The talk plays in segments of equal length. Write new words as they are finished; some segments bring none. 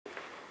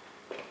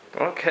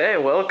Okay,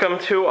 welcome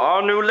to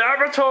our new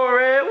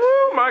laboratory.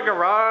 Woo, my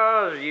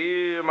garage.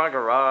 Yeah, my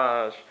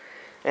garage.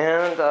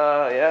 And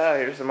yeah,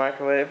 here's the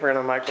microwave. We're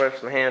gonna microwave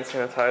some hand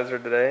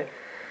sanitizer today.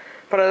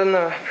 But in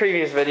the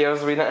previous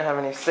videos, we didn't have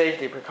any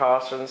safety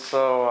precautions,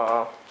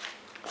 so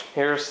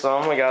here's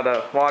some. We got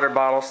a water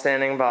bottle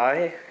standing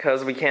by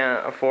because we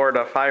can't afford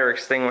a fire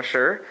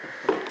extinguisher.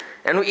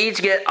 And we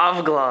each get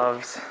off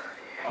gloves.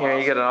 Here,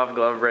 you get an off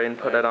glove ready and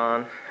put it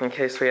on in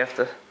case we have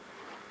to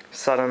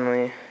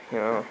suddenly, you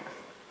know,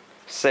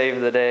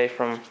 save the day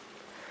from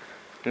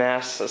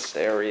mass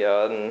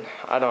hysteria. And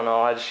I don't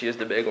know, I just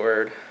used a big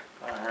word.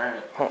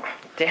 Alright. Oh,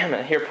 damn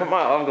it. Here, put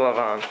my off glove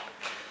on.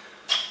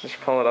 Just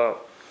pull it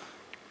up.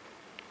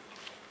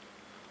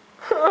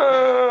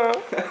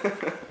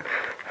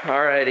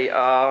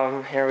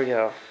 Alrighty, here we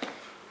go.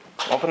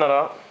 Open it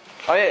up.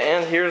 Oh yeah,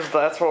 and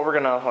that's what we're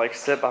gonna like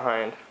sit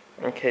behind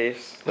in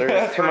case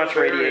there's too much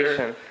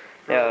radiation.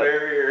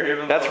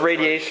 Yeah, that's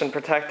radiation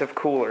protective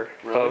cooler,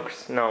 really?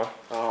 Folks. No.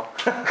 Oh.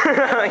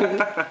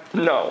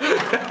 No.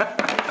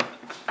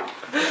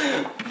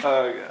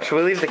 Oh god. Should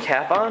we leave the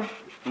cap on?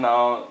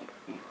 No,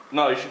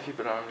 you should keep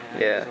it on.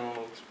 Yeah. It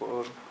will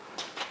explode.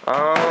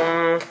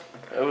 It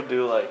It would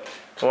do like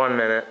 1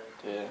 minute.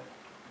 Yeah.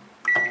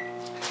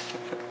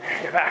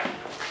 Get back.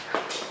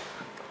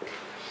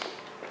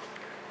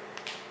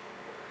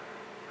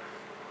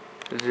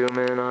 Zoom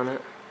in on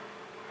it.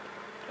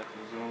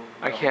 Zoom.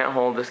 I can't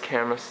hold this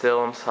camera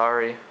still, I'm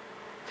sorry.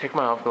 Take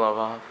my off glove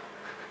off.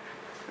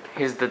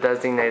 He's the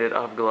designated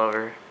off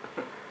glover,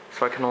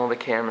 so I can hold the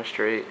camera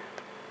straight.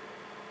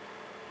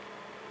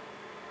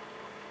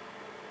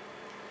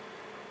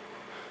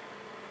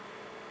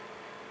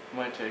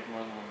 Might take more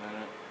than 1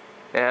 minute.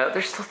 Yeah,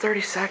 there's still 30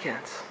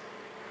 seconds.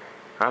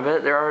 I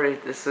bet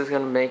this is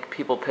gonna make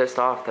people pissed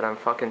off that I'm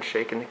fucking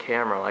shaking the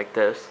camera like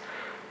this.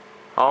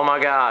 Oh my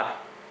god.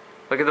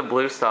 Look at the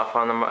blue stuff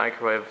on the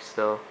microwave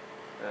still.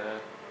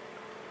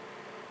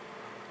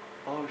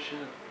 Oh shit.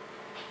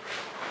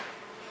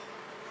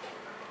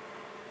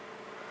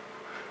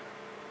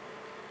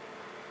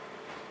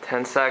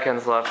 Ten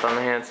seconds left on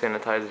the hand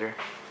sanitizer.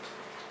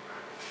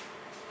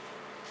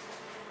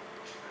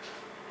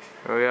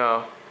 Here we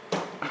go.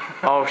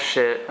 Oh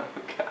shit.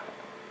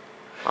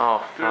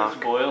 Oh fuck.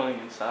 It's boiling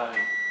inside.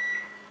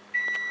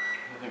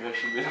 I think I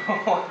should be the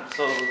one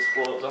so it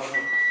explodes on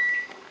him.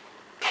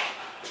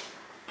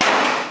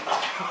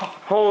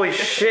 Holy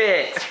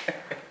shit.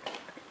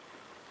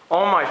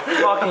 Oh my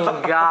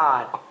fucking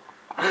god.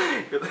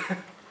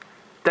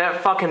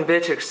 That fucking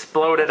bitch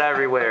exploded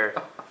everywhere.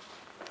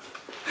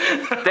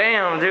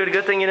 Damn, dude,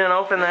 good thing you didn't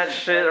open that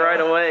shit right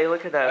away.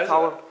 Look at that. It's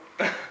all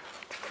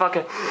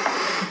fucking.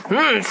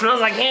 It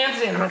smells like hand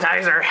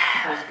sanitizer.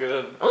 That's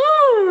good.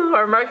 Ooh,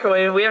 our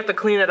microwave. We have to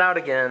clean it out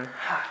again.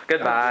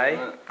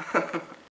 Goodbye.